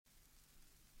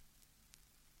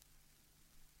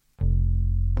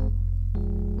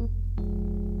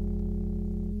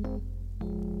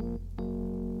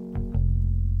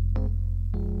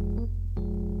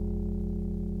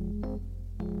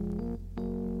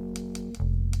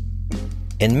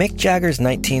In Mick Jagger's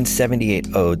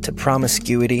 1978 ode to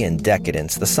promiscuity and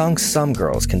decadence, the song Some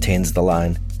Girls contains the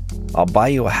line, "I'll buy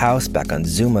you a house back on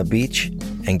Zuma Beach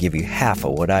and give you half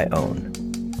of what I own."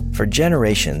 For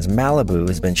generations, Malibu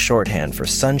has been shorthand for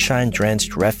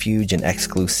sunshine-drenched refuge and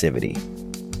exclusivity.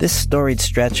 This storied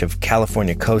stretch of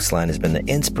California coastline has been the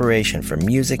inspiration for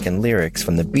music and lyrics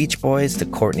from the Beach Boys to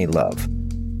Courtney Love.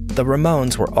 The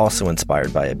Ramones were also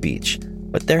inspired by a beach,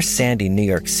 but their sandy New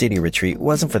York City retreat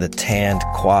wasn't for the tanned,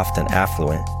 coiffed, and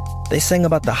affluent. They sang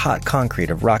about the hot concrete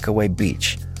of Rockaway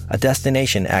Beach, a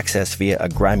destination accessed via a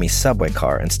grimy subway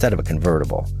car instead of a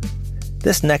convertible.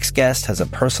 This next guest has a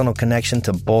personal connection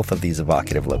to both of these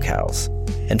evocative locales.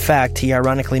 In fact, he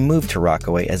ironically moved to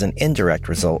Rockaway as an indirect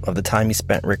result of the time he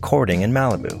spent recording in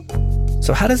Malibu.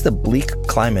 So how does the bleak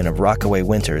climate of Rockaway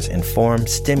winters inform,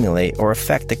 stimulate, or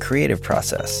affect the creative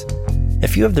process?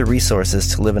 If you have the resources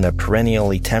to live in a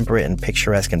perennially temperate and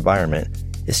picturesque environment,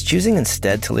 is choosing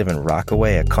instead to live in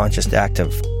Rockaway a conscious act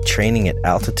of training at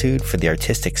altitude for the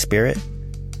artistic spirit?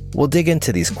 We'll dig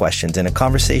into these questions in a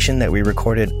conversation that we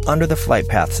recorded under the flight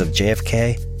paths of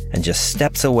JFK and just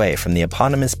steps away from the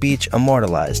eponymous beach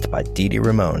immortalized by Dee Dee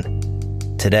Ramone.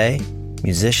 Today,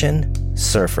 musician,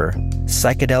 surfer,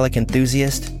 psychedelic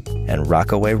enthusiast, and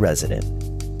Rockaway resident,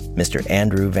 Mr.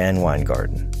 Andrew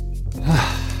Vanwyngarden.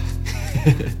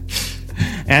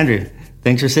 Andrew,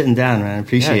 thanks for sitting down, man. I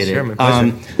appreciate it. Sure, my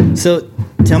pleasure. So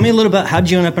tell me a little about how'd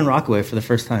you end up in Rockaway for the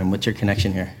first time? What's your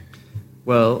connection here?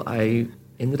 Well, I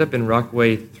ended up in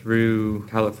Rockaway through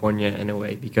California in a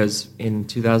way, because in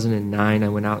 2009 I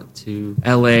went out to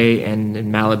LA and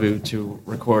in Malibu to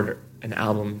record an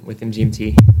album with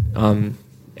MGMT.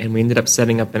 And we ended up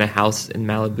setting up in a house in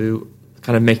Malibu,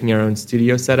 kind of making our own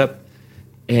studio setup.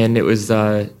 And it was,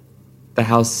 the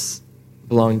house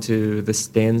belonged to the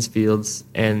Stansfields,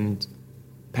 and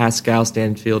Pascal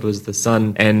Stanfield was the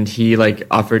son, and he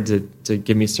offered to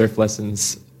give me surf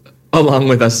lessons along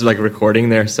with us recording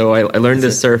there. So I learned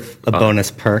to surf. A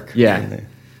bonus perk. Yeah.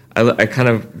 I kind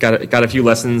of got a few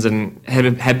lessons and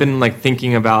had been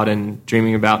thinking about and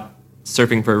dreaming about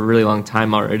surfing for a really long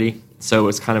time already. So it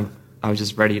was I was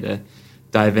just ready to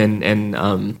dive in. And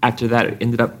after that, I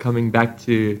ended up coming back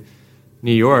to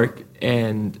New York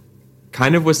and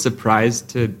kind of was surprised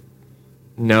to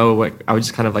know, I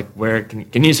was just where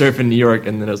can you surf in New York?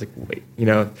 And then I was like, wait,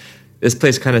 this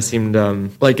place kind of seemed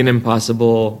like an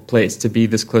impossible place to be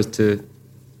this close to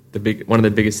one of the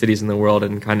biggest cities in the world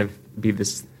and kind of be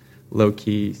this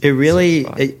low-key.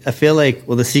 I feel like,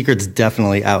 well, the secret's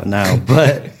definitely out now,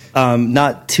 but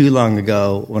not too long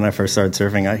ago when I first started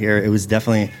surfing out here, it was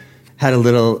definitely had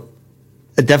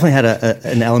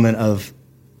an element of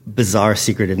bizarre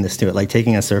secretiveness to it. Like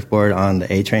taking a surfboard on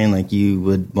the A train, you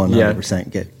would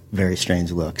 100% get very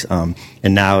strange looks. And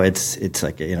now it's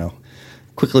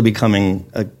quickly becoming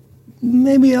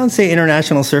maybe I'll say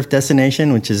international surf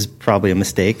destination, which is probably a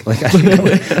mistake. I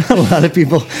think a lot of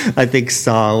people, I think,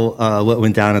 saw what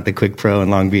went down at the Quick Pro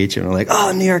in Long Beach and were like,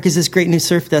 "Oh, New York is this great new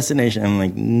surf destination." I'm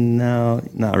like, no,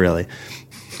 not really.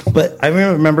 But I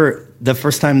remember the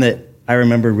first time that I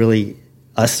remember really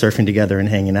us surfing together and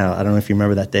hanging out. I don't know if you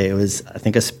remember that day. It was, I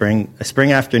think, a spring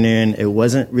afternoon. It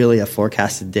wasn't really a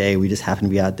forecasted day. We just happened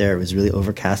to be out there. It was really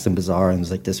overcast and bizarre, and it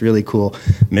was this really cool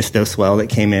misto swell that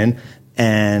came in.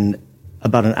 And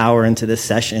about an hour into this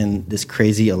session, this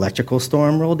crazy electrical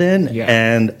storm rolled in,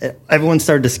 and everyone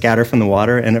started to scatter from the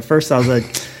water. And at first I was like,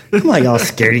 come on, y'all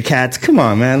scaredy cats. Come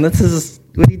on, man. What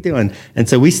are you doing? And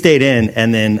so we stayed in,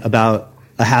 and then about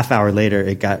a half hour later,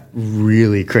 it got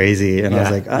really crazy, and I was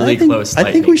like, I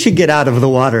think we should get out of the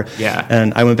water. Yeah.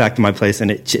 And I went back to my place, and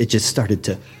it just started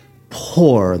to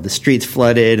pour. The streets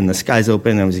flooded, and the skies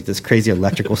open. There was this crazy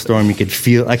electrical storm. You could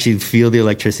feel the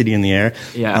electricity in the air.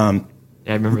 Yeah.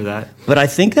 I remember that. But I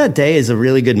think that day is a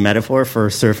really good metaphor for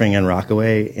surfing in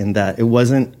Rockaway, in that it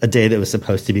wasn't a day that was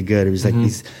supposed to be good. It was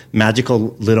these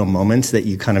magical little moments that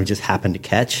you kind of just happen to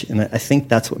catch. And I think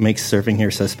that's what makes surfing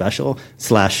here so special /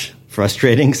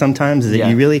 frustrating sometimes, is that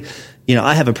you really,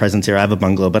 I have a presence here. I have a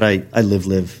bungalow, but I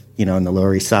live, in the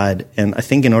Lower East Side. And I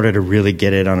think in order to really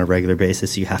get it on a regular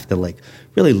basis, you have to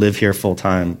really live here full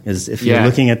time. Is if you're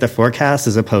looking at the forecast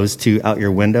as opposed to out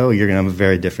your window, you're going to have a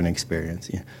very different experience.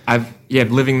 Yeah.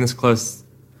 Living this close,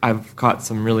 I've caught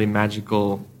some really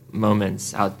magical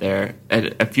moments out there.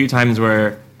 A few times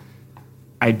where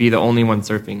I'd be the only one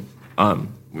surfing.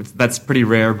 That's pretty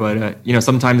rare, but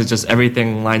sometimes it's just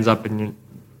everything lines up, and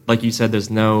like you said,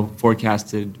 there's no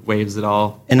forecasted waves at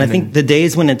all. And I think the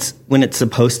days when it's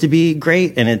supposed to be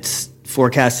great and it's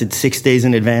forecasted 6 days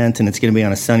in advance and it's going to be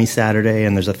on a sunny Saturday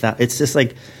and it's just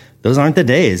those aren't the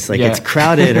days. Like it's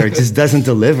crowded or it just doesn't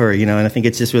deliver, you know. And I think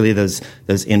it's just really those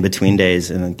in between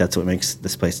days, and that's what makes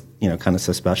this place, you know, kind of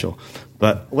so special.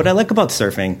 But what I like about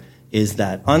surfing is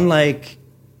that unlike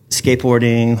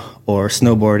skateboarding or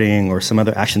snowboarding or some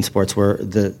other action sports where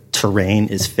the terrain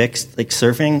is fixed, like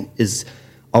surfing is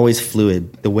always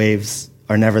fluid. The waves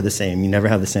are never the same. You never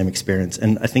have the same experience.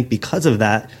 And I think because of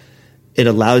that, it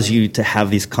allows you to have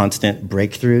these constant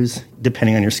breakthroughs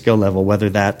depending on your skill level, whether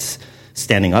that's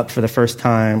standing up for the first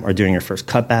time or doing your first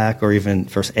cutback or even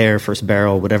first air, first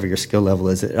barrel, whatever your skill level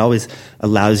is. It always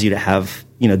allows you to have,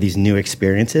 you know, these new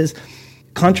experiences.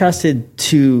 Contrasted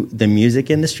to the music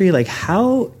industry, like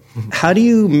how do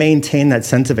you maintain that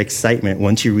sense of excitement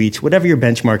once you reach whatever your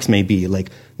benchmarks may be? Like,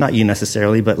 not you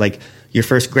necessarily, but like your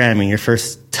first Grammy, your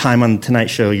first time on the Tonight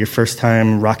Show, your first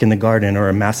time rocking the Garden or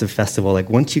a massive festival. Like,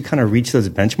 once you kind of reach those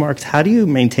benchmarks, how do you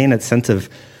maintain that sense of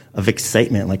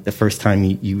excitement, like the first time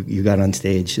you got on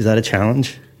stage? Is that a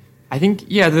challenge? I think,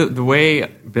 the way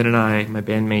Ben and I, my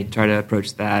bandmate, try to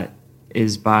approach that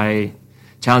is by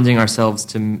challenging ourselves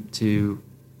to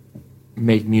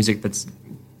make music that's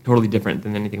totally different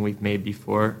than anything we've made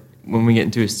before. When we get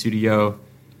into a studio,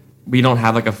 we don't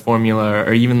have like a formula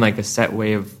or even like a set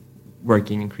way of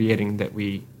working and creating that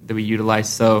we utilize.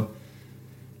 So,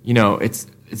 you know, it's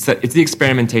the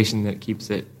experimentation that keeps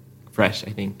it fresh,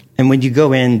 I think. And when you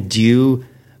go in, do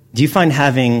you find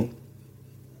having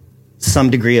some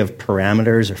degree of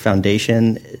parameters or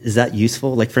foundation, is that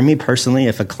useful? Like for me personally,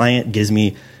 if a client gives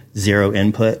me zero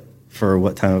input for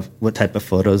what type of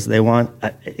photos they want,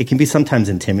 it can be sometimes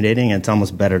intimidating, and it's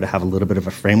almost better to have a little bit of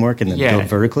a framework and then build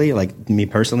vertically, like me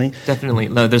personally. Definitely.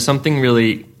 No, there's something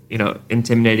really, you know,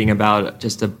 intimidating about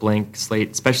just a blank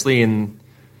slate, especially in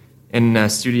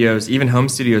studios, even home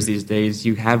studios these days.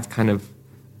 You have kind of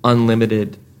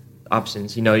unlimited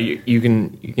options. You know, you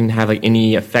can have like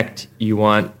any effect you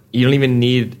want. You don't even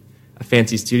need a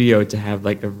fancy studio to have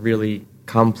like a really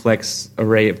complex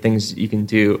array of things you can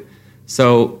do.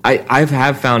 So I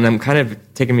have found, I'm kind of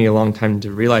taking me a long time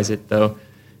to realize it though,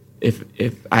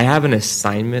 if I have an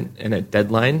assignment and a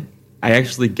deadline, I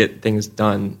actually get things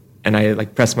done and I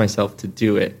like press myself to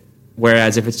do it.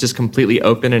 Whereas if it's just completely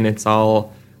open and it's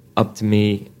all up to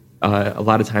me, a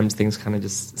lot of times things kind of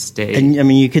just stay. And I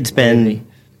mean, you could spend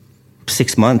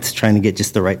 6 months trying to get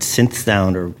just the right synth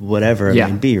sound or whatever it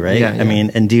may be, right? Yeah, I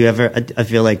mean, and do you ever, I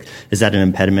feel like, is that an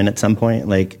impediment at some point?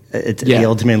 Like, it's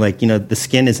ultimately, like, you know, the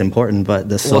skin is important, but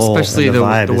the soul especially and the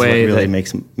vibe the is what way really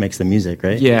makes the music,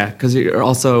 right? Yeah, because you're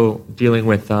also dealing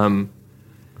with, in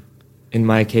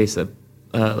my case, a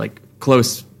like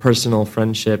close personal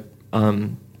friendship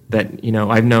that, you know,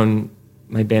 I've known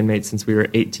my bandmates since we were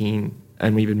 18,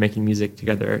 and we've been making music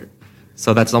together.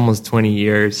 So that's almost 20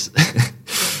 years.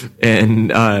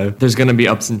 And there's going to be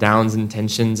ups and downs and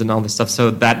tensions and all this stuff. So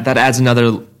that adds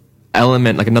another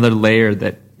element, like another layer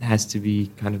that has to be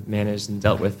kind of managed and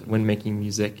dealt with when making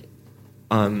music.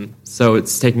 So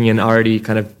it's taking an already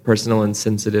kind of personal and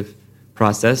sensitive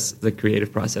process, the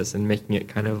creative process, and making it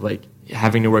kind of like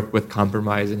having to work with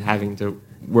compromise and having to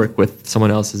work with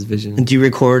someone else's vision. And do you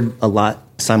record a lot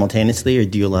simultaneously, or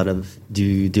do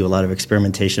you do a lot of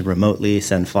experimentation remotely,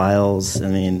 send files? I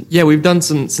mean, yeah, we've done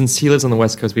some, since he lives on the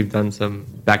West Coast, we've done some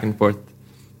back and forth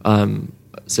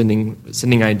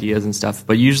sending ideas and stuff,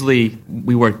 but usually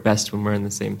we work best when we're in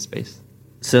the same space.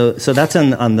 So that's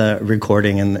on the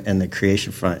recording and the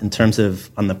creation front. In terms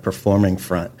of on the performing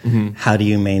front, how do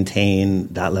you maintain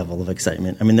that level of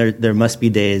excitement? I mean, there must be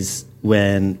days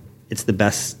when it's the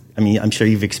best. I mean, I'm sure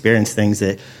you've experienced things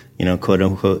that, you know, quote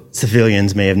unquote,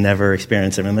 civilians may have never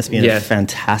experienced. I mean, it must be a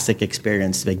fantastic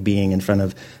experience, like being in front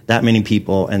of that many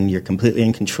people and you're completely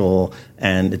in control,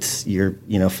 and you're,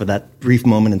 you know, for that brief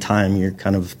moment in time, you're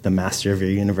kind of the master of your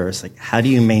universe. Like, how do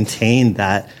you maintain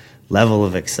that level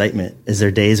of excitement? Is there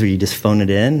days where you just phone it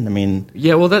in? I mean,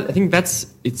 yeah, well, I think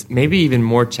it's maybe even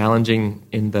more challenging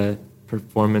in the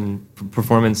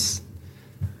performance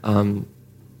kind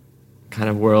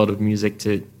of world of music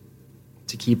to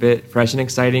keep it fresh and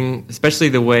exciting, especially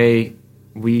the way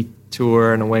we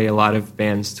tour and the way a lot of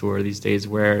bands tour these days,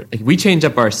 where like we change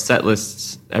up our set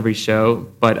lists every show,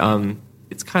 but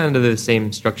it's kind of the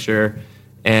same structure,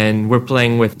 and we're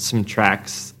playing with some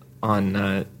tracks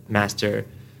on master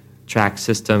track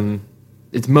system.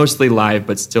 It's mostly live,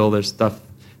 but still there's stuff.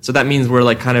 So that means we're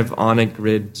like kind of on a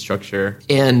grid structure,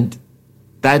 and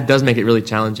that does make it really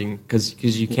challenging because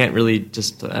you can't really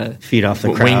just feed off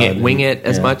the crowd, wing it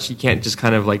as much. You can't just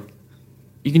kind of like,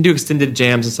 you can do extended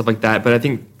jams and stuff like that. But I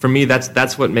think for me,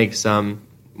 that's what makes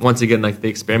once again, like the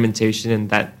experimentation and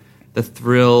that the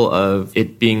thrill of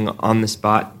it being on the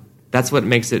spot. That's what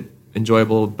makes it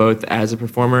enjoyable both as a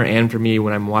performer and for me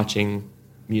when I'm watching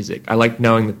music. I like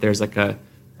knowing that there's like a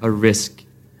risk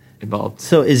involved.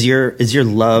 So is your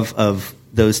love of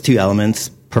those two elements,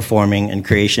 performing and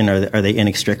creation, are they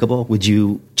inextricable? Would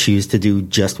you choose to do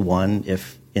just one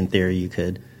if in theory you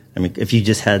could? I mean, if you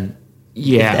just had, if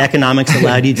the economics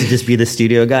allowed you to just be the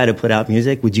studio guy to put out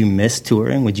music, would you miss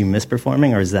touring? Would you miss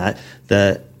performing? Or is that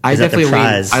the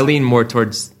prize? I lean more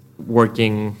towards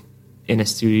working in a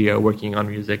studio, working on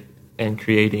music and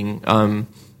creating,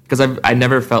 because I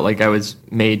never felt like I was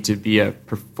made to be a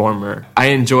performer. I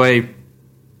enjoy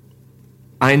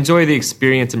the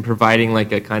experience in providing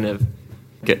like a kind of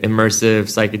immersive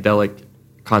psychedelic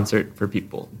concert for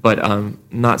people, but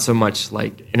not so much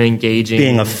like an engaging,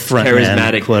 being a front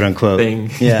charismatic man, quote unquote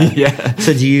thing. Yeah. Yeah.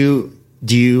 So do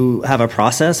you have a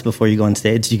process before you go on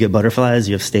stage? Do you get butterflies?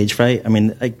 Do you have stage fright? I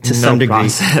mean, like, to some degree.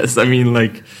 Process. I mean,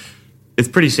 like, it's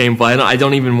pretty shameful. I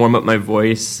don't even warm up my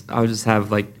voice. I'll just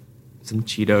have like some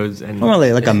Cheetos and. Well,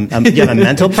 like you have a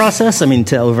mental process. I mean,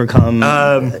 to overcome.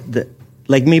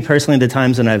 Like me personally, the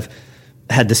times when I've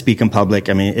had to speak in public,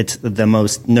 I mean, it's the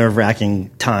most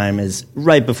nerve-wracking time is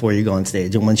right before you go on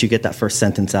stage. And once you get that first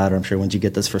sentence out, or I'm sure once you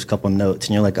get those first couple of notes,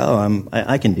 and you're like, oh,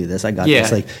 I can do this. I got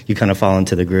this. Like, you kind of fall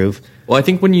into the groove. Well, I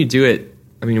think when you do it,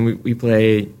 I mean, we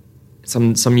play,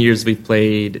 some years we've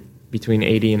played between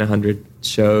 80 and 100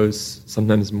 shows,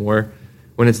 sometimes more.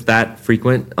 When it's that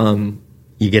frequent,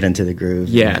 you get into the groove.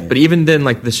 Yeah, but even then,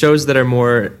 like the shows that are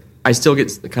more, I still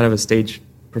get kind of a stage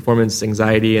performance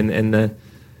anxiety, and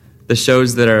the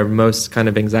shows that are most kind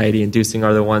of anxiety inducing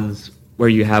are the ones where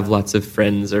you have lots of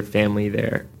friends or family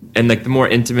there, and like the more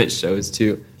intimate shows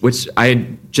too, which I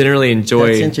generally enjoy.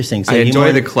 That's interesting. So I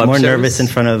enjoy the club more shows. Nervous in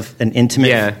front of an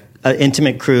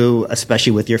intimate crew,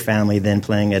 especially with your family, than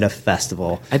playing at a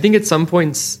festival. I think at some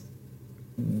points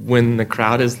when the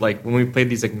crowd is like, when we played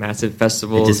these like massive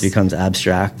festivals, it just becomes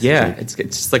abstract. Yeah, it's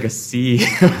just like a sea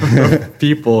of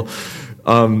people.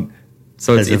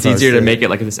 So it's easier to make it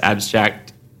like this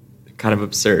abstract, kind of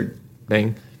absurd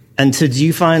thing. And so do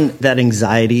you find that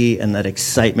anxiety and that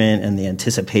excitement and the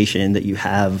anticipation that you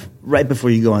have right before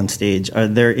you go on stage, are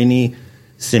there any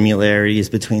similarities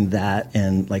between that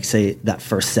and, like, say, that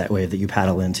first set wave that you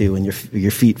paddle into when your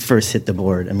feet first hit the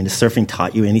board? I mean, has surfing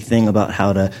taught you anything about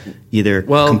how to either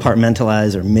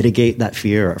compartmentalize or mitigate that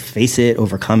fear or face it,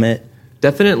 overcome it?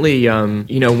 Definitely,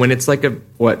 when it's like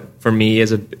for me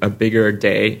is a bigger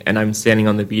day and I'm standing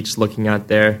on the beach looking out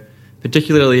there,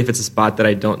 particularly if it's a spot that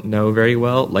I don't know very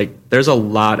well, like there's a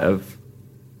lot of,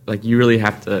 like, you really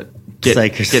have to get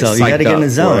yourself. You got to get in the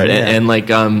zone. Yeah. And like,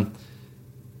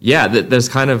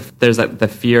 there's like the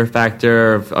fear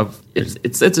factor of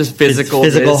it's a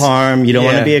physical harm. You don't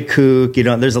want to be a kook.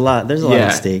 There's a lot at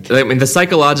stake. I mean, the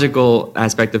psychological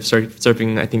aspect of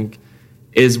surfing, I think,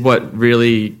 is what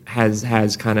really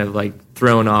has kind of like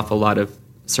thrown off a lot of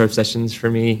surf sessions for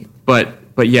me. But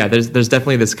yeah, there's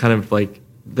definitely this kind of like,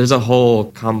 there's a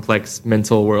whole complex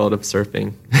mental world of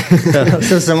surfing.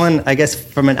 So someone, I guess,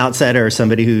 from an outsider or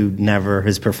somebody who never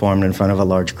has performed in front of a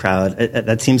large crowd,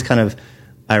 that seems kind of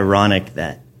ironic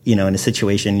that, in a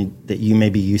situation that you may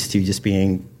be used to just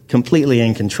being completely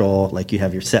in control, like you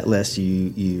have your set list,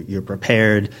 you're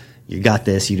prepared, you got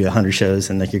this, you do 100 shows,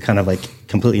 and like you're kind of like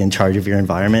completely in charge of your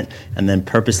environment, and then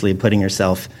purposely putting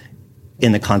yourself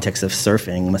in the context of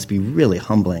surfing must be really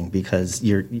humbling, because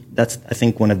that's, I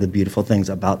think, one of the beautiful things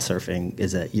about surfing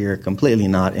is that you're completely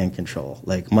not in control.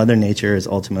 Like, Mother Nature is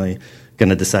ultimately going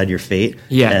to decide your fate.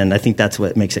 Yeah. And I think that's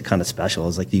what makes it kind of special,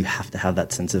 is like you have to have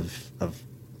that sense of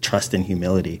trust and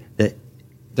humility that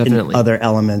definitely in other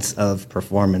elements of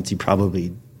performance you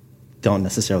probably don't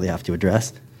necessarily have to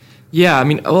address. Yeah, I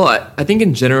mean, well, I think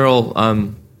in general,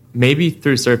 maybe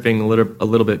through surfing a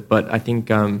little bit, but I think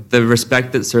the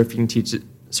respect that surfing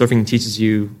teaches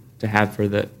you to have for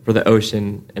the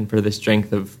ocean and for the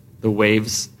strength of the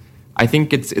waves, I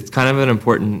think it's kind of an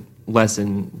important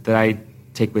lesson that I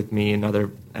take with me in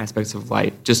other aspects of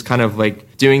life. Just kind of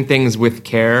like doing things with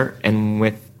care and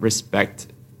with respect,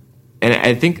 and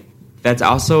I think that's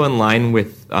also in line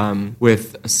with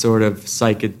a sort of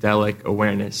psychedelic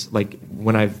awareness. Like,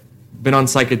 when I've been on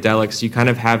psychedelics, you kind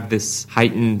of have this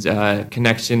heightened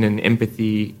connection and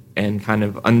empathy and kind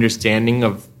of understanding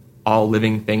of all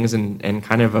living things and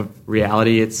kind of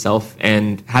reality itself,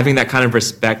 and having that kind of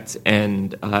respect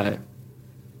and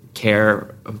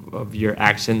care of your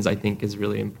actions, I think, is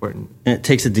really important. And it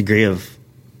takes a degree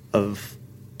of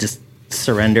just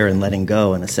surrender and letting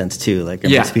go, in a sense, too. Like,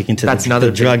 I'm speaking to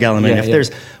the drug element. If there's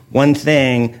one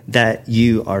thing that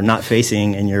you are not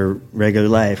facing in your regular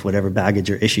life, whatever baggage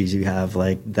or issues you have,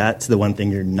 like, that's the one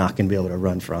thing you're not going to be able to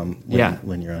run from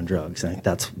when you're on drugs. I think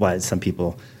that's why some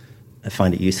people I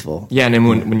find it useful. Yeah, and then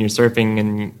when you're surfing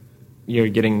and you're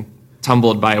getting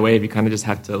tumbled by a wave, you kind of just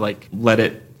have to like let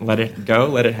it go,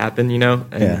 let it happen,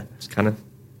 and just kind of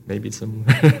maybe some.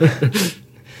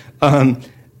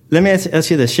 Let me ask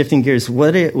you this, shifting gears,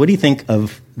 what do you think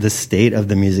of the state of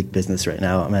the music business right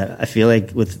now? I mean, I feel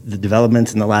like with the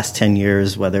developments in the last 10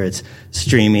 years, whether it's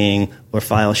streaming or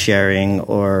file sharing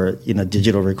or,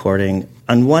 digital recording,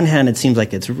 on one hand, it seems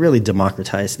like it's really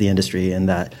democratized the industry in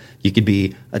that you could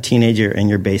be a teenager in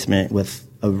your basement with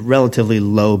a relatively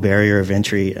low barrier of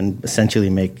entry and essentially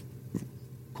make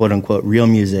quote unquote real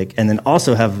music, and then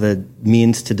also have the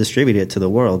means to distribute it to the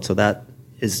world. So that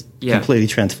is completely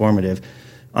transformative.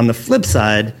 On the flip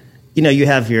side, you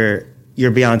have your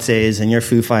Beyoncés and your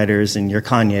Foo Fighters and your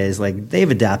Kanyes. Like, they've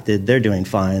adapted, they're doing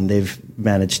fine, they've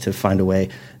managed to find a way.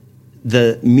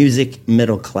 The music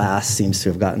middle class seems to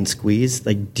have gotten squeezed.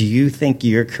 Like, do you think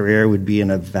your career would be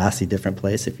in a vastly different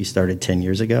place if you started 10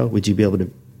 years ago? Would you be able to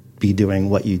be doing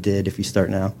what you did if you start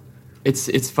now?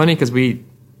 It's funny because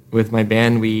with my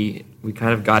band, we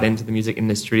kind of got into the music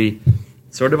industry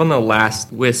sort of on the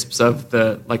last wisps of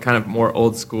the like kind of more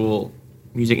old school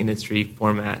music industry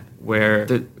format, where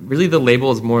the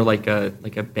label is more like a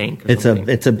bank. Or something.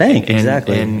 It's a bank,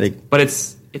 exactly. But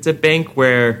it's a bank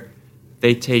where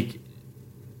they take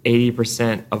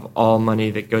 80% of all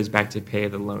money that goes back to pay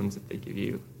the loans that they give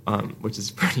you, which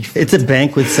is pretty. It's a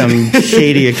bank with some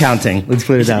shady accounting. Let's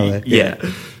put it that way. Yeah.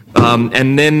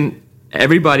 And then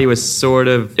everybody was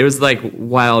it was like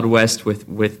Wild West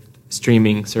with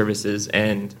streaming services,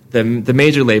 and the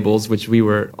major labels, which we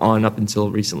were on up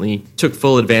until recently, took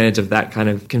full advantage of that kind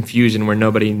of confusion where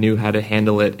nobody knew how to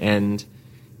handle it. And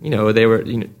they were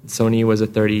Sony was a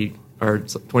 30 or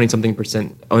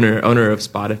 20-something% owner of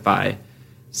Spotify,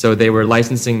 so they were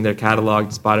licensing their catalog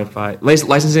to Spotify,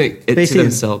 licensing it basically to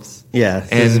themselves. Yeah,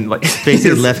 and like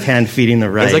basically left hand feeding the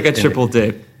right. It's like a triple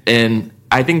dip. And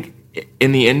I think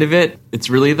in the end of it, it's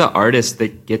really the artist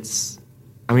that gets.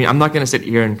 I mean, I'm not going to sit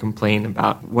here and complain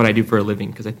about what I do for a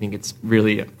living because I think it's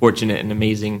really fortunate and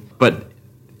amazing. But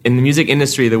in the music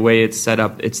industry, the way it's set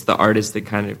up, it's the artist that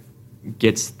kind of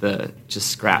gets the just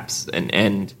scraps.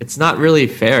 And it's not really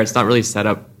fair. It's not really set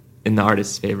up in the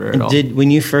artist's favor at all.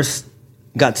 When you first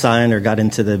got signed or got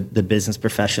into the business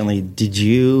professionally, did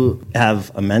you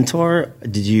have a mentor?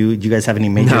 Did you guys have any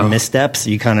major missteps?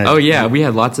 You kind of... Oh, yeah. We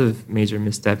had lots of major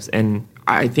missteps. And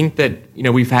I think that,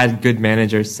 we've had good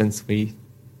managers since we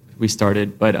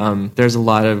started, but there's a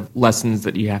lot of lessons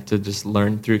that you have to just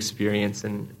learn through experience,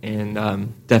 and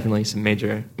definitely some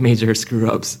major screw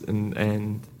ups,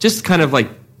 and just kind of like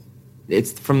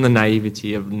it's from the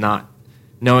naivety of not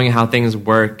knowing how things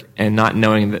work and not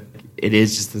knowing that it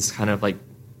is just this kind of like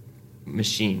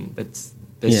machine that's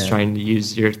trying to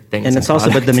use your things. And it's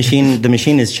also, but the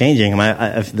machine is changing. I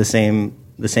have the same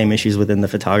issues within the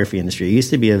photography industry. It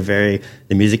used to be the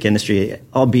music industry,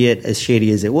 albeit as shady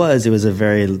as it was a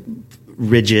very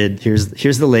rigid, here's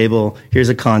the label, here's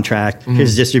a contract,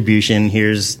 here's distribution,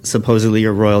 here's supposedly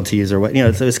your royalties or what,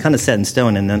 so it's kind of set in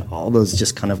stone, and then all those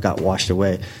just kind of got washed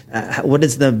away. What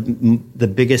is the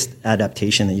biggest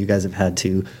adaptation that you guys have had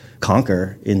to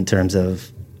conquer in terms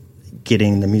of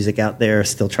getting the music out there,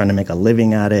 still trying to make a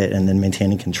living at it, and then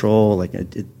maintaining control?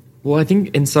 Well, I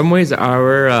think in some ways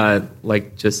our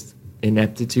just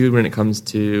ineptitude when it comes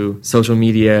to social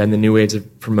media and the new ways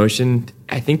of promotion,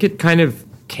 I think it kind of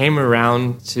came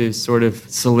around to sort of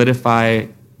solidify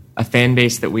a fan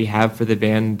base that we have for the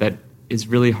band that is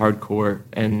really hardcore,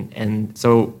 and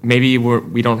so maybe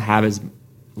we don't have as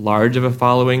large of a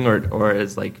following or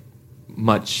as like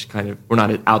much kind of, we're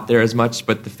not out there as much,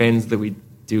 but the fans that we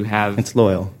do have, it's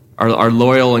loyal. Are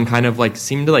loyal and kind of like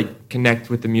seem to like connect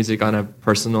with the music on a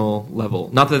personal level.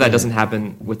 Not that doesn't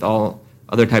happen with all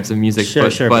other types of music,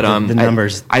 but the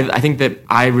numbers. I think that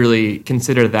I really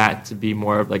consider that to be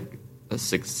more of like a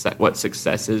success, what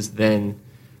success is, than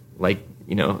like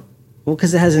well,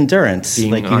 because it has endurance.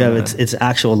 Like it's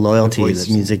actual loyalty that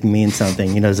music means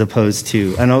something. As opposed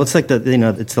to, I know it's like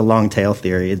it's the long tail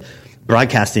theory.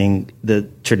 Broadcasting, the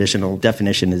traditional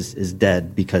definition is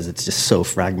dead because it's just so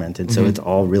fragmented. So it's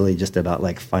all really just about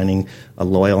like finding a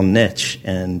loyal niche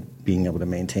and being able to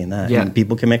maintain that. Yeah. And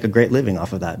people can make a great living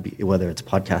off of that, whether it's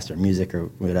podcast or music or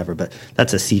whatever. But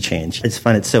that's a sea change. It's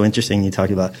fun. It's so interesting. You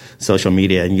talk about social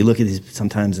media and you look at these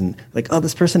sometimes and like, oh,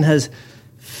 this person has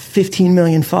 15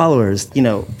 million followers.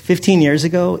 15 years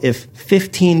ago, if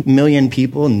 15 million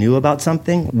people knew about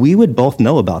something, we would both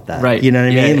know about that. Right. You know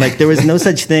what I mean? Like there was no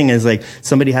such thing as like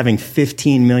somebody having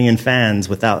 15 million fans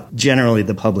without generally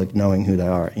the public knowing who they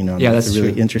are. Yeah, it's that's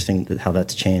really true. Interesting how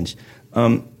that's changed.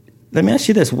 Let me ask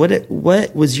you this.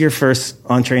 What was your first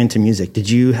entree into music? Did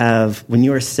you have, when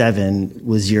you were 7,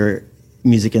 was your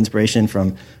music inspiration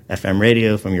from FM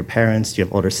radio, from your parents? Do you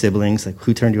have older siblings? Like,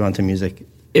 who turned you on to music?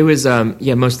 It was,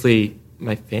 mostly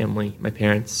my family, my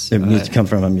parents. Did you come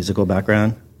from a musical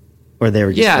background? Or they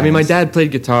were just friends? My friends? dad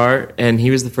played guitar, and he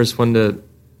was the first one to,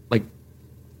 like,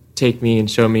 take me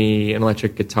and show me an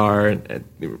electric guitar and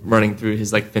running through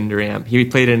his, like, Fender amp. He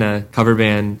played in a cover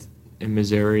band in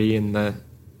Missouri in the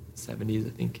 70s, I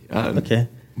think. Okay.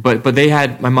 But they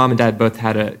had, my mom and dad both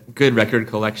had a good record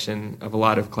collection of a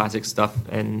lot of classic stuff,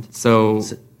 and so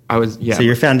I was, So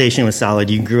your foundation was solid.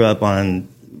 You grew up on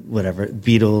whatever,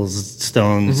 Beatles,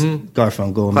 Stones,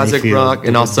 Garfunkel, classic Mayfield, rock,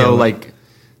 and also Dylan. like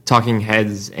Talking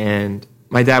Heads, and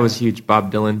my dad was a huge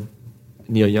Bob Dylan,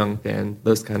 Neil Young fan.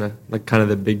 Those kind of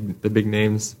the big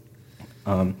names.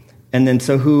 And then,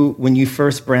 so when you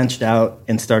first branched out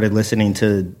and started listening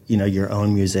to, your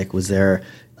own music, was there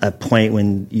a point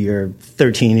when you're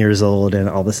 13 years old and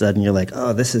all of a sudden you're like,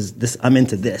 oh, this, I'm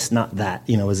into this, not that?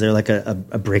 Was there like a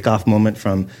break off moment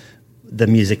from the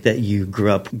music that you grew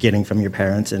up getting from your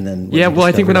parents? And then,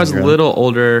 I think when I was a little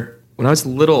older,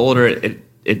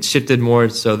 it shifted more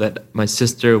so that my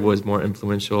sister was more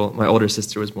influential. My older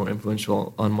sister was more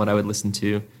influential on what I would listen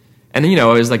to. And then, it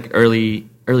was like early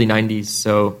 90s.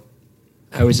 So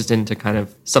I was just into kind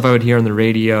of stuff I would hear on the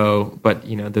radio, but,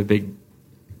 the big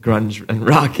grunge and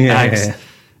rock acts.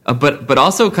 Yeah. But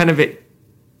also kind of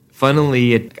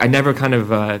I never kind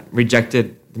of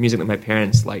rejected the music that my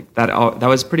parents liked. That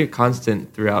was pretty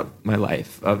constant throughout my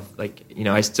life of like,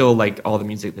 I still liked all the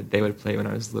music that they would play when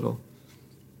I was little.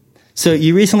 So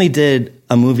you recently did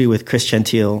a movie with Chris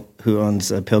Gentile, who owns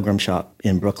a pilgrim shop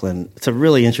in Brooklyn. It's a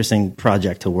really interesting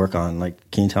project to work on.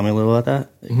 Like, can you tell me a little about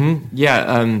that? Mm-hmm.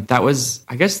 Yeah, that was,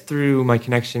 I guess, through my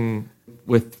connection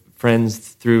with friends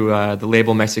through the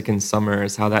label Mexican Summer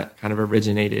is how that kind of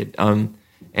originated. And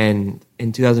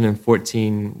in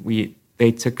 2014,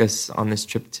 they took us on this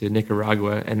trip to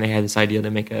Nicaragua, and they had this idea to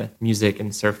make a music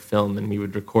and surf film, and we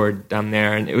would record down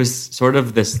there. And it was sort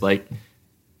of this like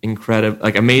incredible,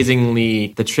 like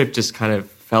amazingly, the trip just kind of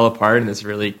fell apart in this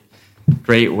really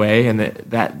great way, and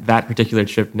that particular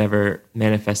trip never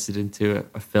manifested into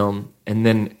a film. And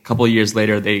then a couple of years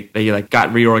later, they like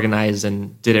got reorganized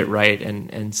and did it right,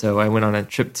 and so I went on a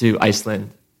trip to Iceland.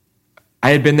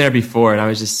 I had been there before, and I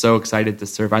was just so excited to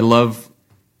surf. I love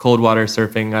cold water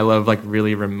surfing. I love like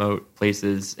really remote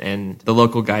places, and the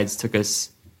local guides took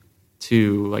us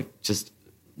to like just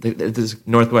this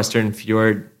northwestern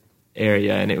fjord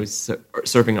area, and it was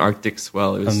surfing Arctic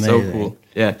swell. It was amazing. So cool.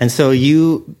 Yeah. And so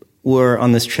you were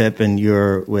on this trip, and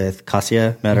you're with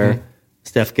Kasia Metter,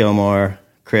 Steph Gilmore,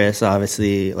 Chris,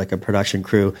 obviously like a production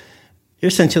crew. You're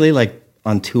essentially like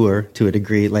on tour to a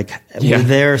degree. Like, were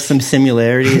there some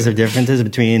similarities or differences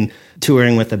between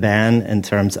touring with a band in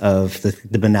terms of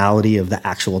the banality of the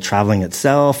actual traveling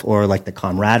itself, or like the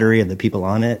camaraderie of the people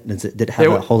on it? Did it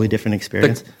have a wholly different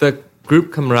experience? The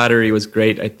group camaraderie was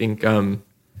great. I think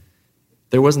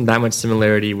there wasn't that much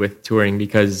similarity with touring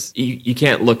because you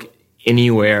can't look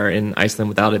anywhere in Iceland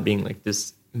without it being like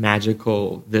this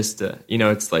magical vista.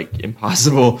 It's like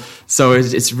impossible. So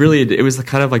it was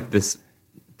kind of like this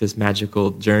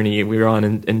magical journey we were on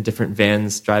in different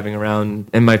vans driving around.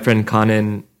 And my friend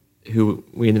Conan, who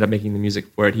we ended up making the music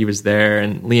for it, he was there,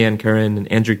 and Leanne Curran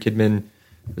and Andrew Kidman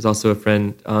was also a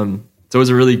friend. So it was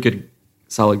a really good,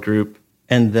 solid group.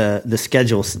 And the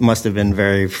schedule must have been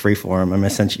very freeform. I mean,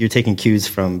 essentially, you're taking cues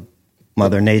from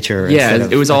Mother Nature. Yeah,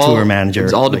 it was all tour manager. It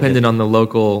was all dependent on the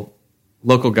local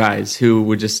guys who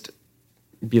would just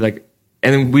be like,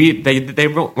 and they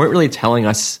weren't really telling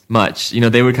us much.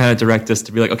 They would kind of direct us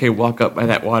to be like, okay, walk up by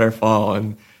that waterfall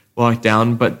and walk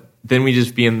down. But then we'd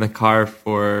just be in the car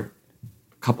for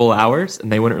a couple hours,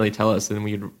 and they wouldn't really tell us. And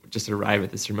we'd just arrive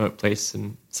at this remote place,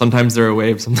 and sometimes there were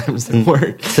waves, sometimes there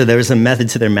weren't. So there was a method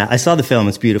to their I saw the film;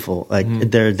 it's beautiful. Like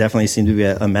there definitely seemed to be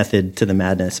a method to the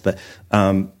madness. But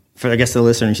for I guess the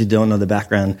listeners who don't know the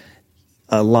background,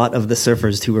 a lot of the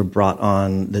surfers who were brought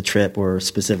on the trip were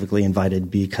specifically invited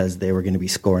because they were going to be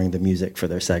scoring the music for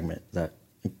their segment. Is that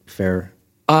fair?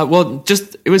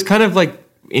 It was kind of like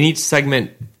in each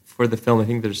segment for the film. I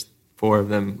think there's 4 of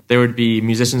them. There would be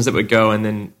musicians that would go, and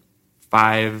then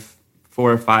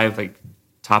 4 or 5 like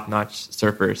top-notch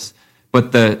surfers.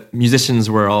 But the musicians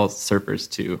were all surfers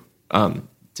too,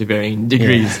 to varying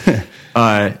degrees.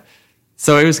 Yeah.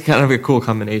 So it was kind of a cool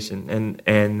combination.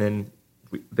 And then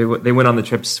they went on the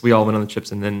trips. We all went on the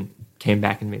trips, and then came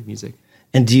back and made music.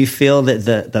 And do you feel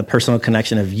that the personal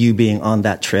connection of you being on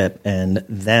that trip and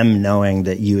them knowing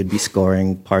that you would be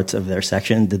scoring parts of their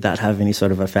section, did that have any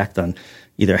sort of effect on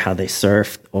either how they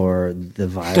surfed or the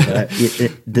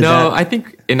vibe? No, I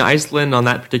think in Iceland on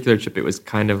that particular trip, it was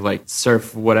kind of like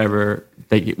surf whatever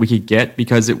we could get,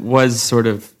 because it was sort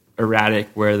of erratic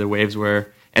where the waves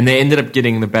were. And they ended up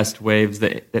getting the best waves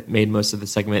that made most of the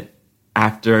segment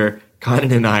after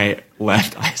Conan and I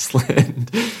left Iceland,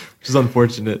 which is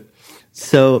unfortunate.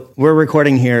 So we're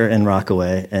recording here in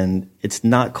Rockaway, and it's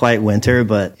not quite winter,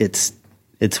 but it's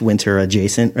winter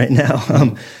adjacent right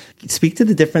now. Speak to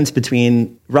the difference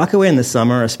between Rockaway in the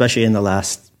summer, especially in the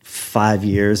last 5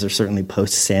 years, or certainly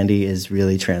post Sandy, is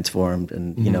really transformed,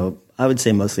 and you know, I would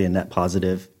say mostly a net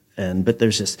positive. But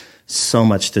there's just so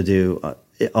much to do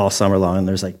all summer long. And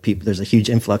there's like there's a huge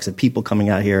influx of people coming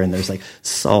out here, and there's like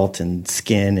salt and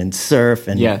skin and surf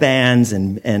and bands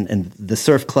and the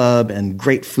surf club and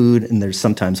great food. And there's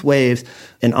sometimes waves,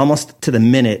 and almost to the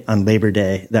minute on Labor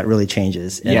Day, that really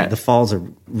changes. And the falls are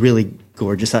really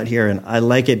gorgeous out here. And I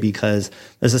like it because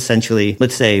there's essentially,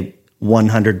 let's say,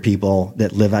 100 people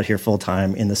that live out here full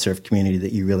time in the surf community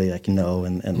that you really like know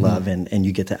and love. And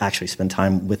you get to actually spend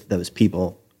time with those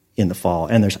people in the fall.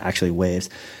 And there's actually waves.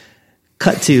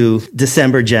 Cut to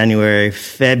December, January,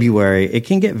 February, it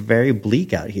can get very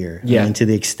bleak out here. Yeah. I mean, to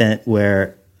the extent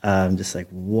where I'm just like,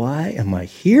 why am I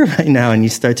here right now? And you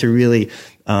start to really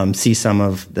see some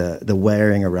of the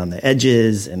wearing around the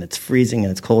edges, and it's freezing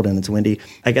and it's cold and it's windy.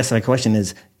 I guess my question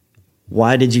is,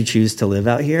 why did you choose to live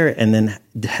out here? And then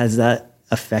has that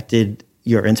affected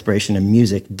your inspiration in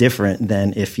music different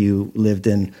than if you lived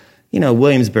in, you know,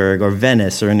 Williamsburg or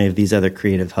Venice or any of these other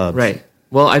creative hubs? Right.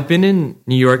 Well, I've been in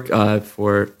New York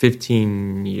for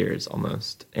 15 years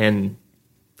almost, and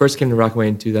first came to Rockaway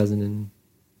in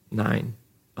 2009.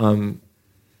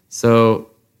 So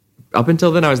up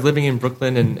until then, I was living in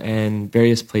Brooklyn and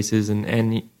various places,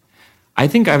 and I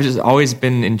think I've just always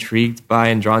been intrigued by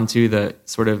and drawn to the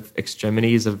sort of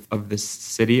extremities of this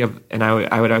city.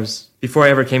 I was before I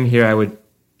ever came here, I would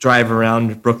drive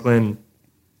around Brooklyn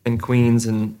and Queens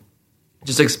and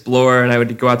just explore, and I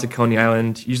would go out to Coney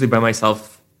Island, usually by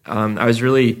myself. I was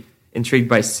really intrigued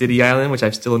by City Island, which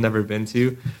I've still never been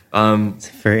to. It's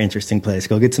a very interesting place.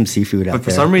 Go get some seafood out there. But for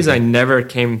some reason, I never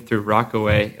came through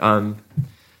Rockaway.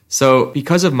 So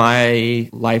because of my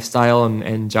lifestyle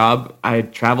and job, I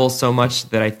travel so much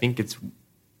that I think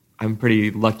I'm pretty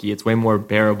lucky. It's way more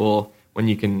bearable when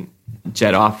you can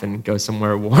jet off and go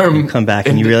somewhere warm. You come back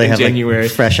and you really have January.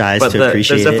 Like fresh eyes to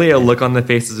appreciate it. There's definitely a look on the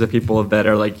faces of people that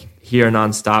are like here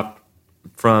nonstop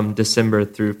from December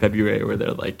through February, where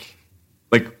they're like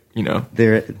you know,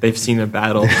 they've seen a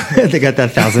battle. They got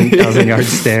that thousand yard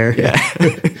stare. Yeah.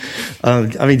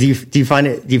 I mean, do you find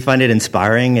it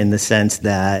inspiring in the sense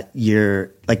that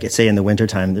you're, like, say in the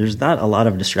wintertime, there's not a lot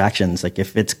of distractions. Like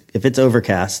if it's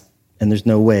overcast and there's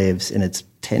no waves and it's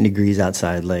 10 degrees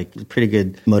outside, like pretty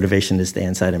good motivation to stay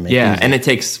inside and make music. And it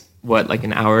takes like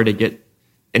an hour to get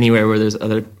anywhere where there's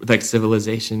other like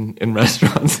civilization in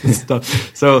restaurants and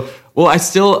stuff. So, well, I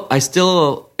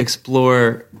still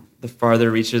explore the farther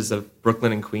reaches of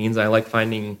Brooklyn and Queens. I like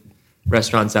finding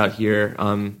restaurants out here.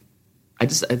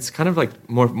 It's kind of like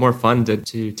more fun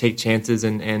to take chances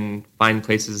and find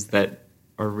places that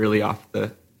are really off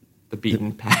the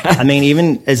beaten path. I mean,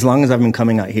 even as long as I've been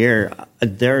coming out here,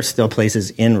 there are still places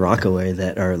in Rockaway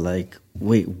that are like,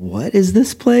 wait, what is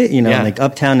this place? You know, like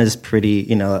Uptown is pretty,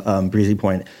 you know, Breezy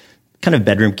Point, kind of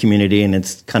bedroom community, and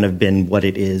it's kind of been what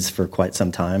it is for quite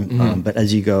some time. Mm-hmm. But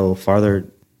as you go farther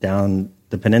down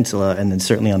the peninsula, and then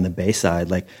certainly on the Bay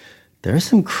side, like there are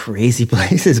some crazy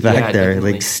places back there,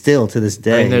 definitely. Like still to this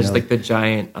day. And there's like the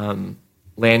giant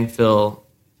landfill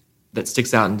that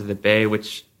sticks out into the bay,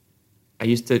 which I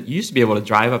used to be able to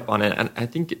drive up on it, and I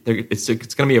think it's going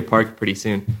to be a park pretty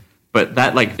soon. But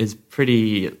that like is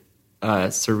pretty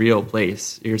surreal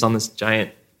place. You're on this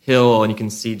giant hill, and you can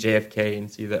see JFK and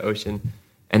see the ocean.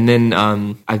 And then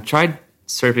I've tried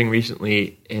surfing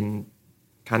recently in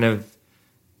kind of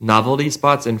novelty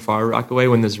spots in Far Rockaway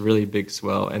when there's really big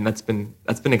swell, and that's been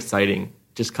exciting.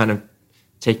 Just kind of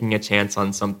taking a chance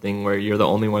on something where you're the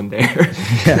only one there.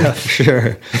 Yeah, for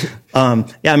sure.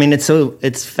 I mean,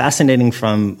 it's fascinating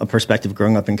from a perspective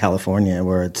growing up in California,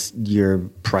 where you're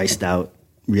priced out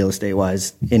real estate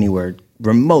wise anywhere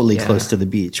remotely close to the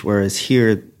beach. Whereas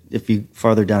here, if you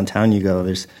farther downtown you go,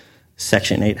 there's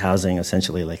Section 8 housing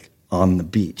essentially like on the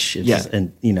beach.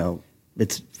 And you know,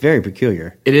 it's very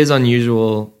peculiar. It is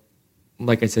unusual,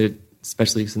 like I said,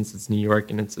 especially since it's New York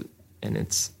and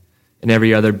it's in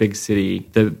every other big city.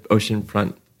 The ocean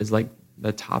front is like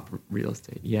the top real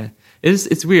estate. Yeah,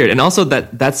 it's weird, and also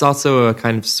that's also a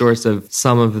kind of source of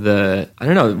some of the, I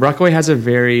don't know. Rockaway has a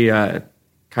very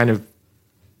kind of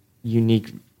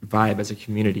unique vibe as a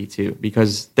community too,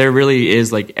 because there really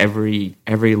is like every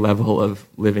level of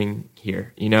living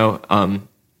here, you know.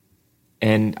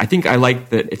 And I think I like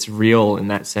that it's real in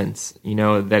that sense, you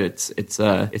know, that it's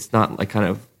not like kind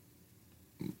of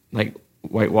like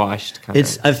whitewashed kind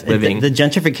of living. The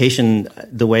gentrification,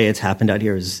 the way it's happened out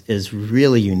here is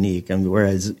really unique. And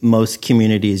whereas most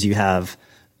communities you have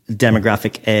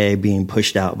demographic A being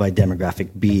pushed out by demographic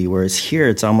B, whereas here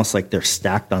it's almost like they're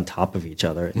stacked on top of each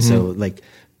other. Mm-hmm. So like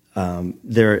I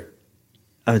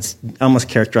would almost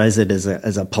characterize it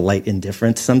as a polite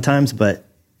indifference sometimes, but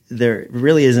there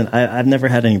really isn't. I've never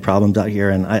had any problems out here,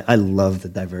 and I love the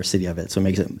diversity of it. So it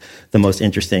makes it the most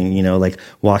interesting, you know, like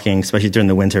walking, especially during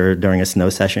the winter, during a snow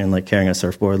session, like carrying a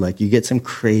surfboard, like you get some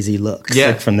crazy looks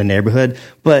like, from the neighborhood,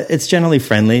 but it's generally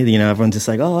friendly. You know, everyone's just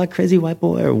like, oh, that crazy white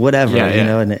boy or whatever, you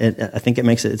know, and I think it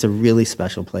makes it's a really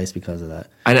special place because of that.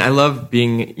 And I love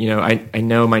being, you know, I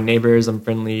know my neighbors, I'm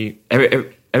friendly.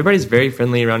 Everybody's very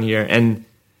friendly around here. And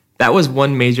that was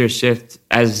one major shift,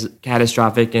 as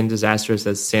catastrophic and disastrous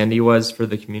as Sandy was for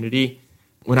the community.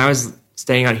 When I was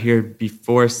staying out here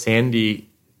before Sandy,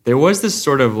 there was this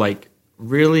sort of like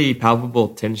really palpable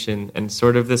tension and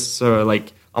sort of this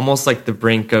like almost like the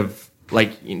brink of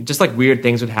like just like weird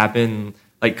things would happen,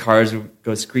 like cars would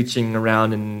go screeching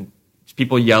around and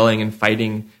people yelling and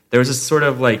fighting. There was this sort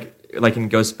of like in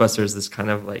Ghostbusters, this kind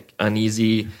of like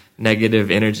uneasy, negative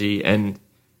energy. And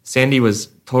Sandy was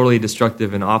totally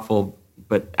destructive and awful,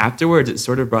 but afterwards it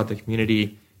sort of brought the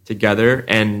community together,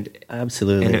 and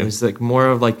absolutely, and it was like more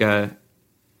of like a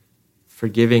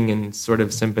forgiving and sort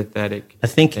of sympathetic. I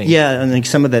think, thing. Yeah, and like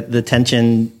some of the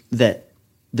tension that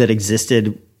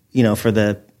existed, you know, for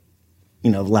the, you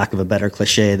know, lack of a better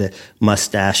cliche, the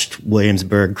mustached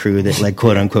Williamsburg crew that like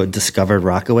quote unquote discovered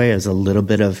Rockaway as a little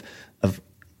bit of I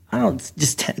don't know,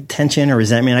 just tension or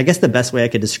resentment. I guess the best way I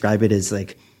could describe it is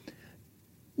like,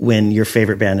 when your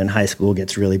favorite band in high school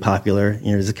gets really popular,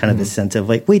 you know, there's kind of this sense of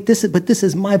like, wait, this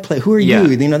is my play. Who are you?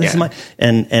 You know, this is my,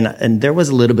 and there was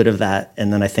a little bit of that.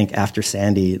 And then I think after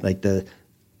Sandy, like the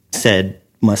said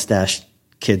mustached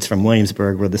kids from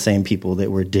Williamsburg were the same people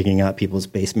that were digging out people's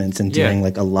basements and doing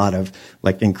like a lot of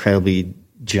like incredibly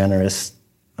generous,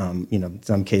 you know, in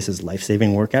some cases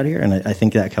life-saving work out here. And I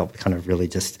think that helped kind of really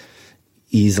just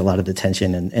ease a lot of the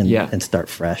tension and start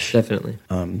fresh. Definitely.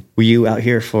 Were you out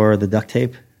here for the duct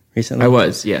tape recently? I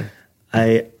was, yeah.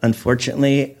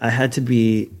 Unfortunately, I had to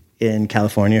be in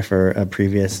California for a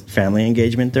previous family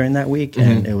engagement during that week,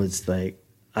 and it was like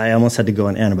I almost had to go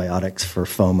on antibiotics for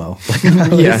FOMO.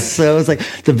 So it was like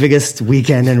the biggest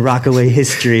weekend in Rockaway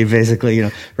history, basically. You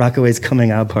know, Rockaway's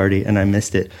coming out party, and I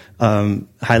missed it.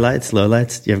 Highlights,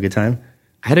 lowlights. Do you have a good time?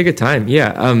 I had a good time.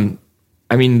 Yeah.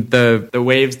 I mean, the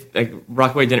waves, like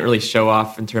Rockaway didn't really show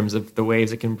off in terms of the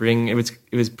waves it can bring. It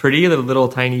was pretty, the little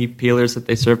tiny peelers that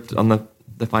they surfed on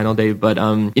the final day. But,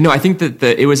 you know, I think that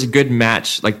it was a good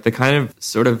match. Like the kind of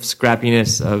sort of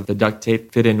scrappiness of the duct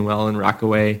tape fit in well in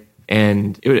Rockaway.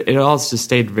 And it all just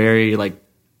stayed very like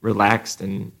relaxed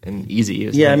and easy.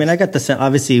 Nice. I mean, I got the sense,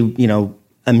 obviously, you know,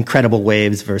 incredible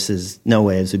waves versus no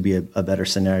waves would be a better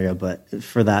scenario. But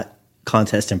for that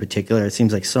contest in particular, it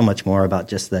seems like so much more about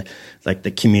just the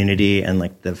community and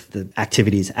like the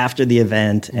activities after the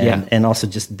event and also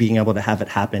just being able to have it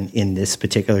happen in this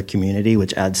particular community,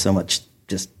 which adds so much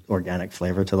just organic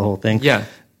flavor to the whole thing.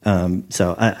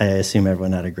 So I assume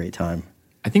everyone had a great time.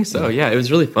 I think so. Yeah, it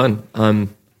was really fun.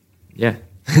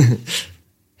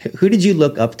 Who did you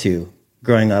look up to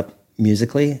growing up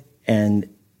musically, and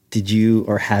did you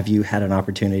or have you had an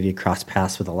opportunity to cross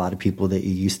paths with a lot of people that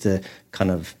you used to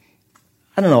kind of,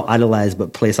 I don't know, idolize,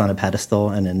 but place on a pedestal,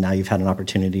 and then now you've had an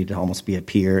opportunity to almost be a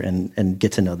peer and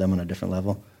get to know them on a different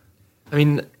level? I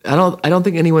mean, I don't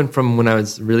think anyone from when I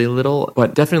was really little,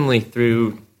 but definitely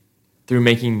through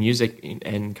making music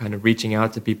and kind of reaching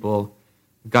out to people,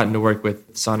 I've gotten to work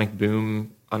with Sonic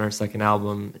Boom on our second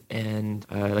album, and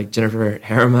like Jennifer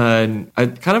Harima, and I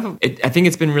think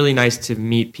it's been really nice to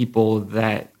meet people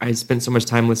that I spent so much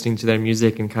time listening to their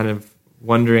music and kind of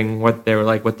wondering what they were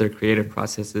like, what their creative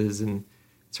process is, and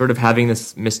sort of having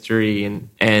this mystery.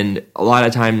 And a lot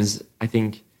of times I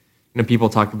think, you know, people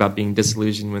talk about being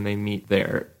disillusioned when they meet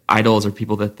their idols or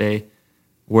people that they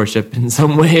worship in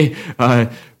some way.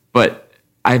 But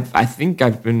I think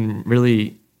I've been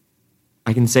really,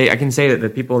 I can say that the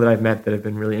people that I've met that have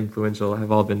been really influential have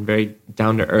all been very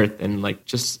down to earth and like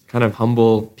just kind of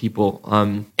humble people.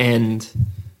 And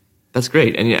that's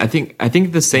great. And I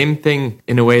think the same thing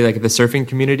in a way, like the surfing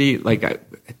community, like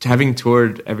having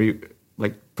toured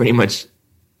pretty much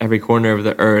every corner of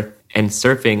the earth. And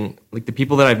surfing, like the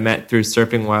people that I've met through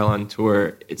surfing while on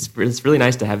tour, it's really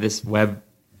nice to have this web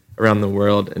around the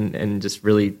world and just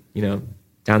really,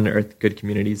 down to earth, good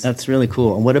communities. That's really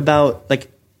cool. And what about, like,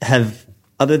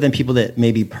 other than people that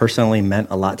maybe personally meant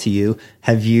a lot to you,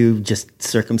 have you just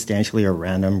circumstantially or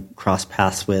random crossed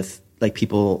paths with, like,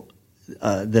 people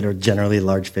that are generally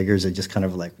large figures that just kind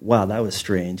of like, wow, that was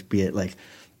strange, be it like,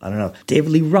 I don't know,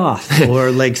 David Lee Roth or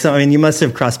like some, I mean, you must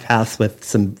have crossed paths with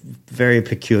some very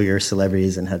peculiar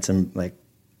celebrities and had some like.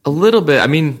 A little bit. I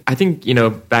mean, I think,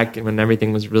 back when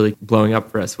everything was really blowing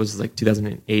up for us was like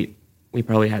 2008. We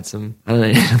probably had some, I don't know,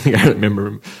 I think I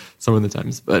remember some of the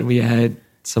times, but we had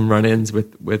some run-ins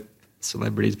with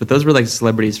celebrities, but those were like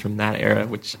celebrities from that era,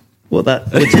 which is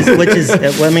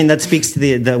I mean, that speaks to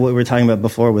the what we were talking about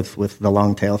before with the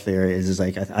long tail theory is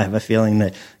like I have a feeling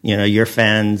that your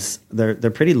fans they're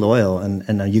pretty loyal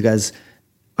and you guys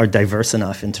are diverse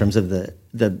enough in terms of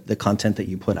the content that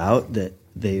you put out that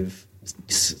they've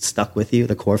stuck with you,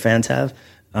 the core fans have,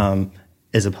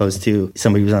 as opposed to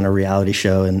somebody who's on a reality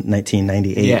show in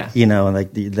 1998. Yeah. Like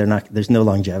they're not. There's no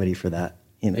longevity for that.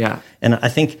 Yeah. And I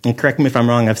think, and correct me if I'm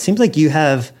wrong, it seems like you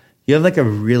have like a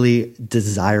really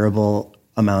desirable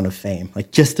amount of fame, like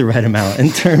just the right amount in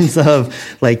terms of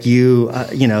like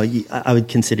I would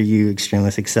consider you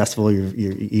extremely successful.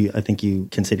 I think you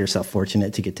consider yourself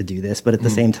fortunate to get to do this, but at the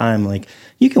same time, like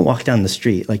you can walk down the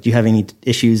street. Like, do you have any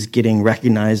issues getting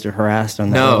recognized or harassed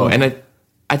on that? No, level? and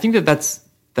I think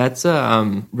that's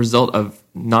a result of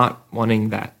not wanting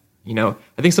that.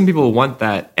 I think some people want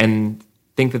that and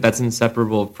think that that's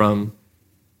inseparable from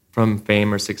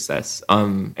fame or success.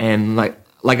 And like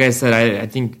I said, I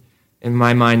think in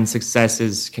my mind, success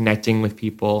is connecting with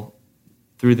people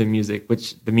through the music,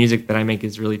 which the music that I make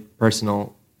is really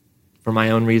personal for my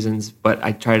own reasons, but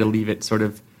I try to leave it sort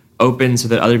of open so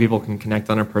that other people can connect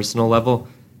on a personal level.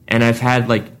 And I've had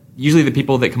usually the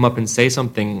people that come up and say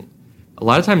something, a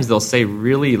lot of times they'll say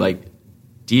really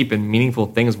deep and meaningful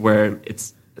things where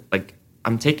it's like,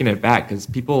 I'm taking it back because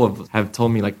people have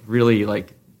told me really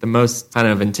the most kind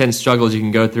of intense struggles you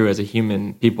can go through as a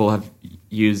human, people have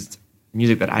used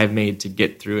music that I've made to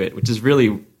get through it, which is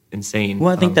really insane.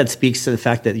 Well, I think that speaks to the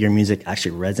fact that your music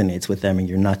actually resonates with them and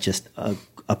you're not just a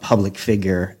public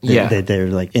figure that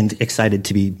they're excited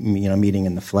to be meeting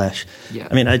in the flesh. Yeah.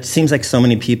 I mean, it seems like so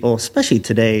many people, especially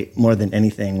today more than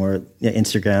anything, where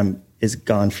Instagram is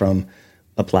gone from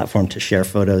a platform to share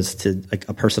photos to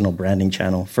a personal branding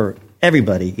channel for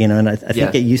everybody, and I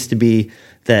think it used to be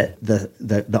that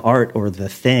the art or the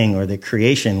thing or the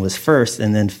creation was first,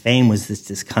 and then fame was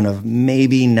this kind of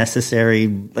maybe necessary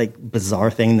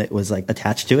bizarre thing that was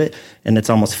attached to it, and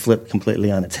it's almost flipped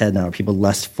completely on its head now. People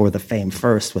lust for the fame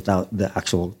first without the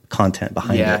actual content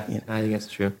behind it. Yeah, I think that's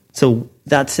true. So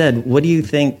that said, what do you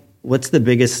think? What's the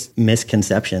biggest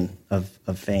misconception of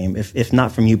fame? If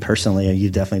not from you personally,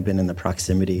 you've definitely been in the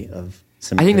proximity of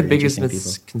some. I think the biggest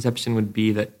misconception would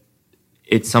be that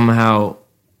it somehow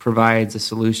provides a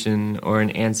solution or an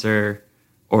answer,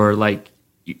 or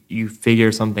you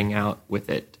figure something out with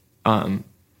it. When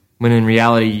in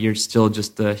reality, you're still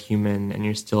just a human, and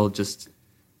you're still just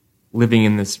living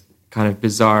in this kind of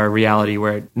bizarre reality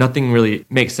where nothing really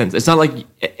makes sense. It's not like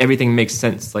everything makes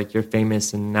sense. Like you're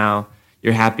famous and now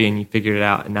you're happy and you figured it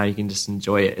out and now you can just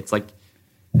enjoy it. It's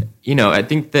I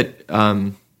think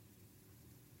that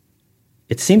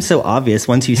it seems so obvious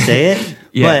once you say it,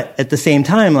 but at the same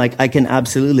time, I can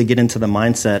absolutely get into the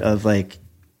mindset of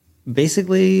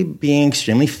basically being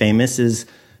extremely famous is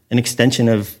an extension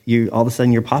of you. All of a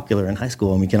sudden you're popular in high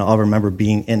school, and we can all remember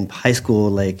being in high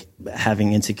school,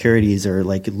 having insecurities or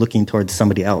looking towards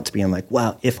somebody else being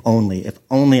wow, if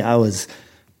only I was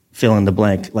fill in the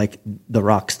blank, like the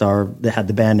rock star that had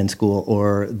the band in school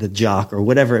or the jock or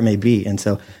whatever it may be. And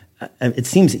so it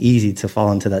seems easy to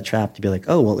fall into that trap to be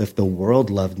oh, well, if the world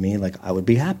loved me, I would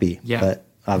be happy. Yeah. But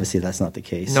obviously that's not the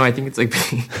case. No, I think it's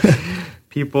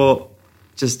people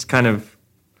just kind of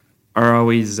are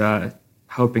always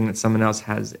hoping that someone else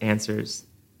has answers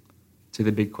to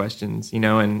the big questions,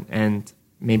 and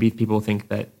maybe people think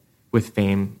that with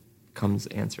fame comes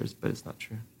answers, but it's not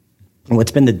true. And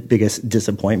what's been the biggest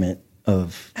disappointment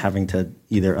of having to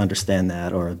either understand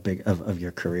that or of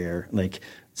your career,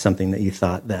 something that you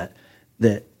thought that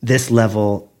this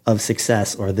level of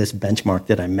success or this benchmark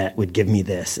that I met would give me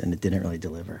this, and it didn't really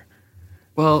deliver?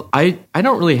 Well, I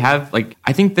don't really have,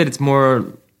 I think that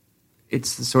it's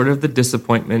sort of the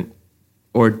disappointment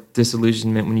or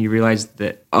disillusionment when you realize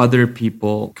that other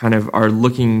people kind of are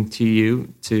looking to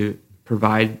you to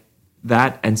provide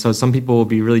that. And so some people will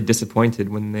be really disappointed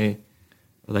when they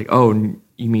are oh,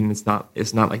 you mean it's not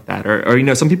like that,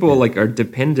 or some people like are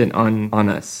dependent on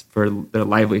us for their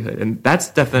livelihood, and that's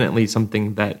definitely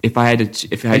something that if I had to,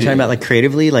 are you talking about like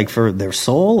creatively, like for their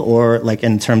soul, or like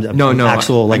in terms of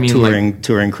actual like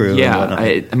touring crew? Yeah,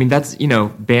 I mean that's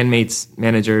bandmates,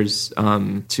 managers,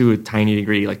 to a tiny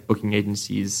degree, like booking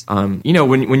agencies.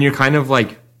 When you're kind of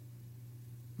like,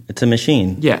 it's a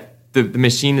machine. Yeah, the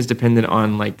machine is dependent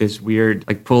on like this weird,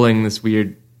 like pulling this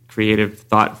weird creative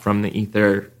thought from the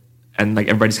ether, and like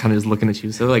everybody's kind of just looking at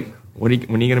you. So like, when are you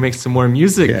going to make some more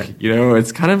music? Yeah.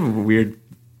 It's kind of a weird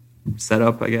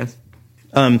setup, I guess.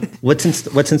 What's in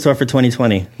store for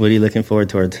 2020? What are you looking forward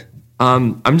towards?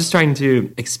 I'm just trying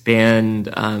to expand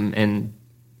and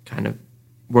kind of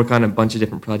work on a bunch of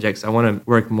different projects. I want to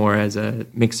work more as a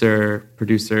mixer,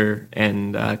 producer,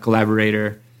 and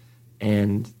collaborator,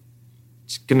 and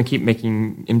just going to keep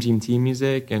making MGMT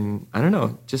music. And I don't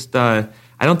know, just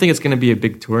I don't think it's going to be a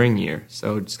big touring year,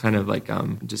 so just kind of like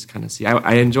just kind of see.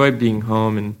 I enjoy being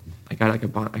home, and I got a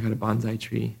bonsai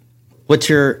tree. What's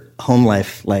your home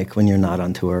life like when you're not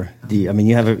on tour? You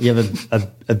have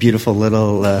a beautiful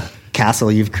little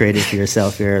castle you've created for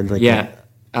yourself here. Like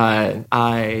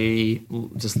I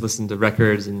just listen to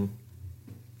records and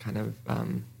kind of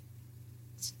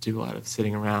do a lot of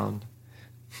sitting around.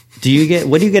 What do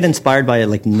you get inspired by,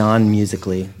 like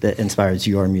non-musically, that inspires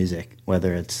your music,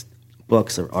 whether it's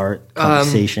books or art,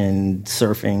 conversation,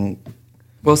 surfing?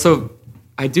 Well, so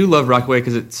I do love Rockaway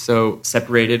because it's so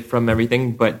separated from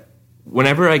everything, but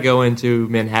whenever I go into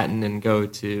Manhattan and go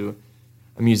to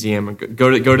a museum or go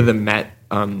to the Met,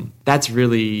 that's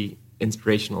really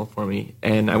inspirational for me,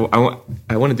 and I want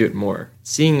to do it more.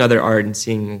 Seeing other art and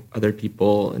seeing other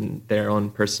people and their own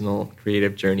personal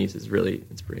creative journeys is really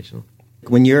inspirational.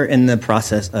 When you're in the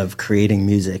process of creating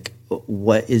music,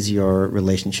 what is your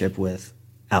relationship with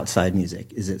outside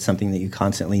music? Is it something that you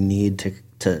constantly need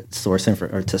to source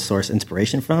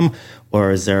inspiration from,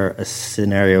 or is there a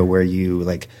scenario where you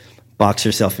like box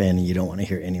yourself in and you don't want to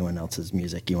hear anyone else's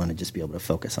music? You want to just be able to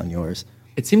focus on yours?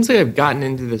 It seems like I've gotten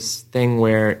into this thing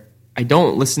where I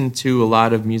don't listen to a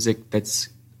lot of music that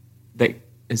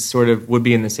is sort of would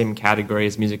be in the same category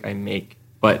as music I make,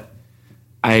 but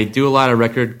I do a lot of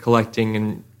record collecting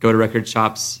and go to record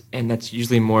shops, and that's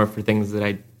usually more for things that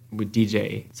I would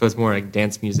DJ. So it's more like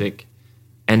dance music.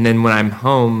 And then when I'm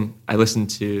home, I listen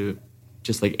to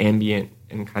just like ambient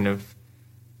and kind of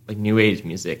like new age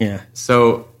music. Yeah.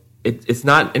 So it's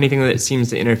not anything that seems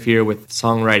to interfere with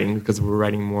songwriting, because we're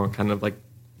writing more kind of like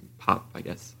pop, I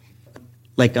guess.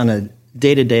 Like on a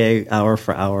day-to-day,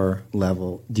 hour-for-hour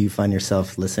level, do you find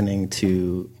yourself listening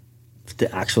to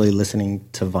actually listening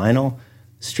to vinyl,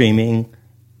 streaming,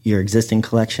 your existing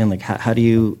collection? Like how do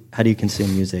you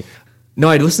consume music? No,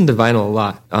 I listen to vinyl a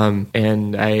lot,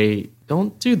 and I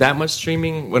don't do that much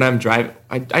streaming when I'm driving.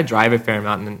 I drive a fair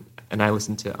amount, and I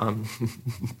listen to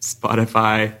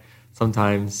Spotify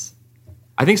sometimes.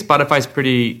 I think Spotify's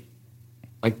pretty,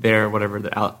 like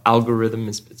the algorithm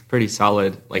is it's pretty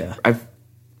solid. Like I've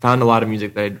found a lot of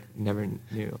music that I never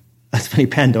knew. That's funny.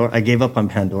 Pandora. I gave up on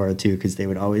Pandora too, because they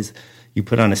would always, you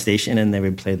put on a station and they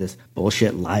would play this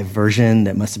bullshit live version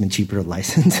that must have been cheaper to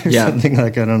license or something.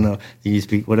 Like, I don't know. Is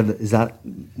that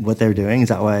what they're doing? Is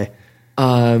that why?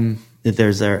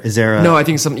 Is there a... No, I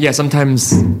think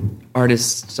sometimes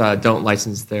artists don't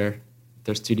license their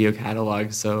studio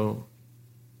catalog. So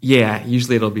yeah,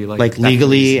 usually it'll be like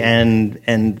legally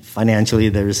and financially,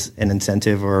 there's an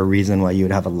incentive or a reason why you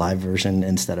would have a live version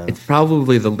instead of... It's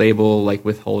probably the label like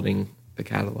withholding the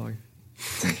catalog.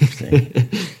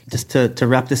 Just to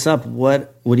wrap this up,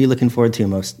 what are you looking forward to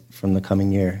most from the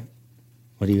coming year?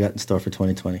 What do you got in store for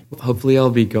 2020? Hopefully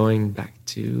I'll be going back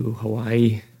to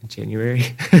Hawaii in January,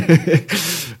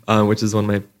 which is one of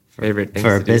my favorite things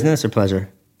for business or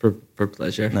pleasure? For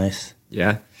pleasure. Nice.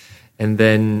 Yeah. And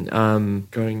then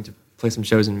going to play some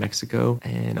shows in Mexico,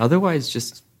 and otherwise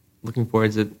just looking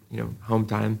forward to home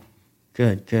time.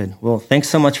 Good. Well, thanks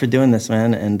so much for doing this,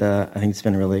 man. And I think it's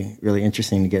been really, really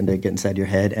interesting to get inside your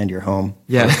head and your home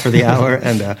for the hour.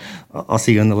 And I'll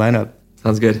see you in the lineup.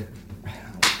 Sounds good.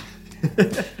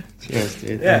 Cheers,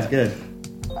 dude. Yeah. Sounds good.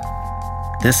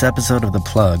 This episode of The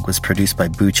Plug was produced by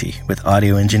Bucci with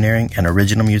audio engineering and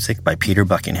original music by Peter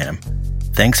Buckingham.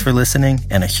 Thanks for listening,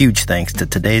 and a huge thanks to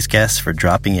today's guests for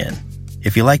dropping in.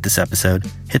 If you like this episode,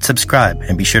 hit subscribe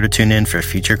and be sure to tune in for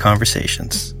future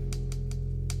conversations.